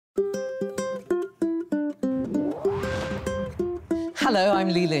Hello, I'm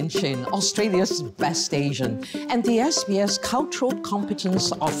Lee Lin Chin, Australia's best Asian and the SBS Cultural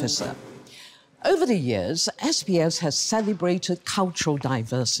Competence Officer. Over the years, SBS has celebrated cultural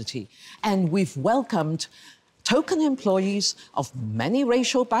diversity, and we've welcomed token employees of many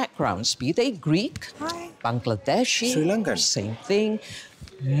racial backgrounds, be they Greek, Bangladeshi, Sri Lankan, same thing,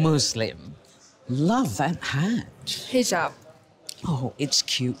 Muslim. Love that hat. Hijab. Oh, it's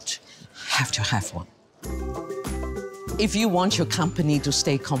cute. Have to have one. If you want your company to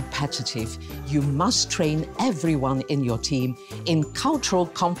stay competitive, you must train everyone in your team in cultural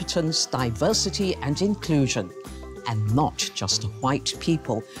competence, diversity and inclusion, and not just white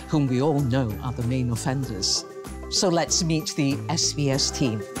people whom we all know are the main offenders. So let's meet the SBS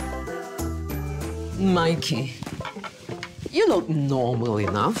team. Mikey, you look normal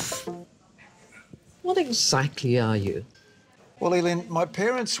enough. What exactly are you? Well, Elin, my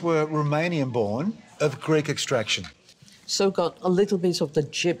parents were Romanian-born of Greek extraction. So got a little bit of the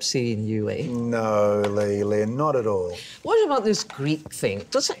gypsy in you, eh? No, Leland, not at all. What about this Greek thing?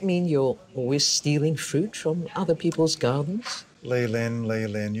 Does that mean you're always stealing fruit from other people's gardens?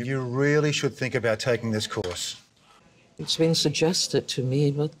 Leland, you really should think about taking this course. It's been suggested to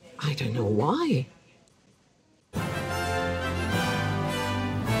me, but I don't know why.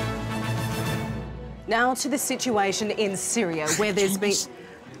 Now to the situation in Syria, where there's been...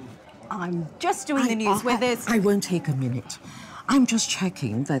 I'm just doing the news, where there's... I won't take a minute. I'm just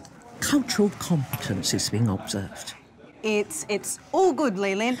checking that cultural competence is being observed. It's all good,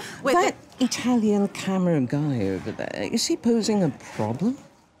 Leland. That Italian camera guy over there, is he posing a problem?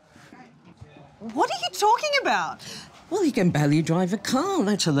 What are you talking about? Well, he can barely drive a car,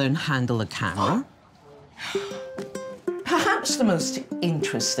 let alone handle a camera. Perhaps the most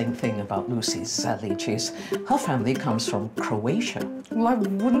interesting thing about Lucy Zelic is her family comes from Croatia. Well, I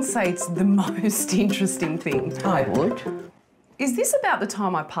wouldn't say it's the most interesting thing. I would. Is this about the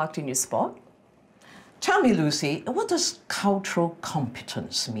time I parked in your spot? Tell me, Lucy, what does cultural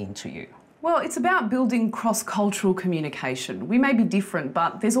competence mean to you? Well, it's about building cross-cultural communication. We may be different,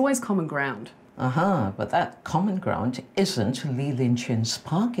 but there's always common ground. But that common ground isn't Lee Lin Chin's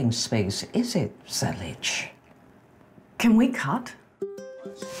parking space, is it, Zelic? Can we cut?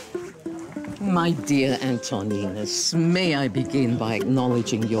 My dear Antoninas, may I begin by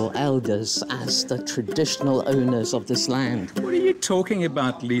acknowledging your elders as the traditional owners of this land. What are you talking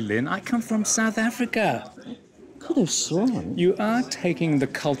about, Lee Lin? I come from South Africa. Could have sworn. You are taking the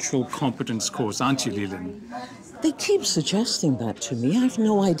cultural competence course, aren't you, Lee Lin? They keep suggesting that to me. I have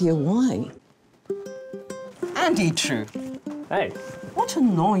no idea why. Andy True. Hey. What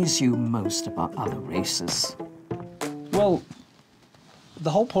annoys you most about other races? Well, the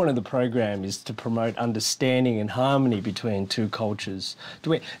whole point of the program is to promote understanding and harmony between two cultures.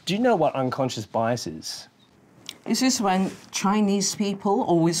 Do you know what unconscious bias is? Is this when Chinese people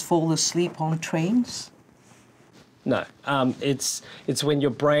always fall asleep on trains? No, it's when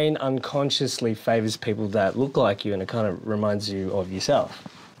your brain unconsciously favours people that look like you and it kind of reminds you of yourself.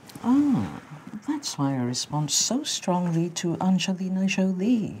 Oh, that's why I respond so strongly to Angelina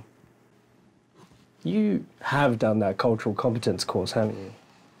Jolie. You have done that cultural competence course, haven't you?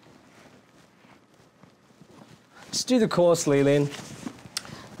 Let's do the course, Leland.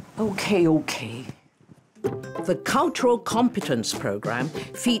 Okay. The Cultural Competence Programme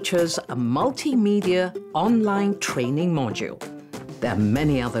features a multimedia online training module. There are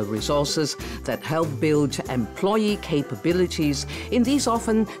many other resources that help build employee capabilities in these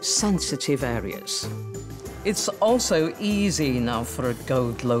often sensitive areas. It's also easy enough for a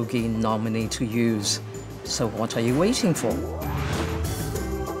Gold Logie nominee to use. So what are you waiting for?